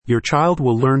Your child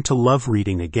will learn to love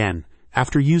reading again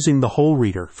after using the Whole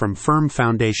Reader from Firm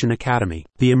Foundation Academy.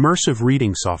 The Immersive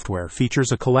reading software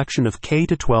features a collection of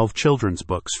K-12 children's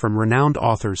books from renowned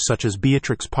authors such as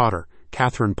Beatrix Potter,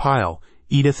 Catherine Pyle,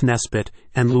 Edith Nesbit,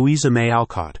 and Louisa May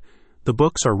Alcott. The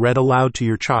books are read aloud to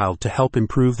your child to help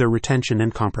improve their retention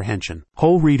and comprehension.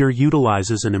 Whole Reader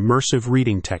utilizes an immersive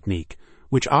reading technique,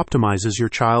 which optimizes your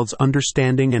child's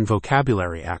understanding and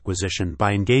vocabulary acquisition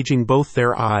by engaging both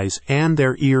their eyes and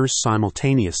their ears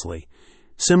simultaneously.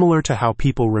 Similar to how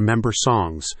people remember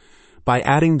songs, by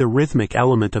adding the rhythmic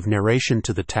element of narration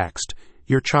to the text,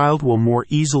 your child will more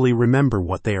easily remember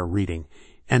what they are reading,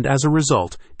 and as a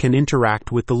result, can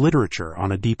interact with the literature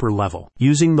on a deeper level.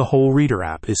 Using the Whole Reader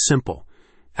app is simple.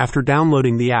 After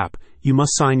downloading the app, you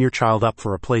must sign your child up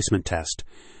for a placement test.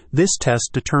 This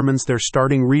test determines their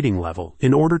starting reading level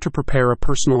in order to prepare a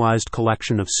personalized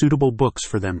collection of suitable books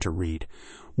for them to read.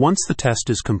 Once the test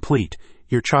is complete,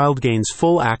 your child gains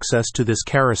full access to this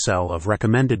carousel of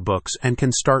recommended books and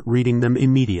can start reading them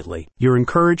immediately. You're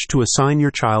encouraged to assign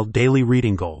your child daily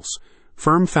reading goals.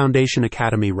 Firm Foundation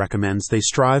Academy recommends they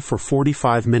strive for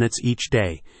 45 minutes each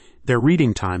day. Their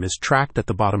reading time is tracked at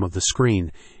the bottom of the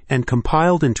screen and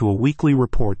compiled into a weekly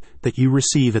report that you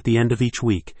receive at the end of each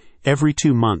week. Every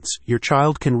 2 months, your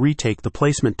child can retake the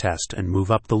placement test and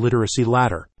move up the literacy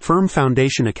ladder. Firm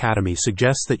Foundation Academy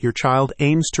suggests that your child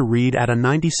aims to read at a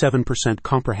 97%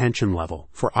 comprehension level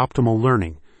for optimal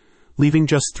learning, leaving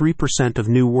just 3% of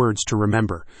new words to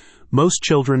remember. Most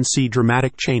children see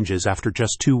dramatic changes after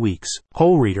just 2 weeks.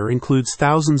 Whole Reader includes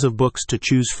thousands of books to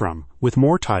choose from, with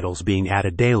more titles being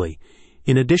added daily.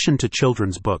 In addition to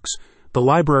children's books, the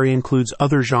library includes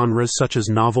other genres such as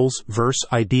novels, verse,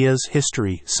 ideas,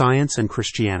 history, science, and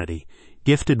Christianity.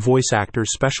 Gifted voice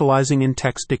actors specializing in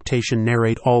text dictation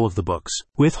narrate all of the books.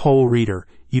 With Whole Reader,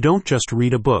 you don't just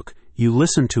read a book, you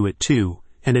listen to it too,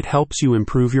 and it helps you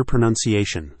improve your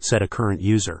pronunciation, said a current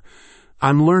user.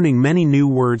 I'm learning many new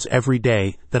words every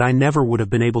day that I never would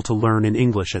have been able to learn in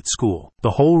English at school.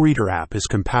 The Whole Reader app is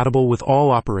compatible with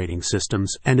all operating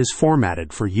systems and is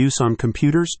formatted for use on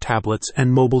computers, tablets,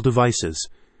 and mobile devices.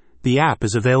 The app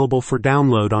is available for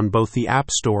download on both the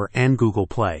App Store and Google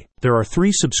Play. There are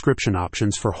 3 subscription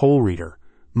options for Whole Reader: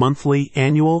 monthly,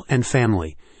 annual, and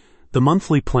family. The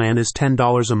monthly plan is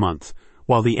 $10 a month,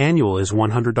 while the annual is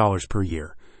 $100 per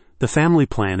year. The family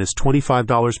plan is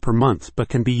 $25 per month but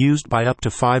can be used by up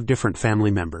to 5 different family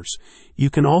members.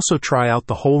 You can also try out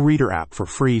the Whole Reader app for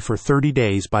free for 30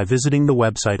 days by visiting the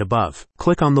website above.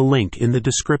 Click on the link in the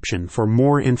description for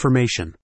more information.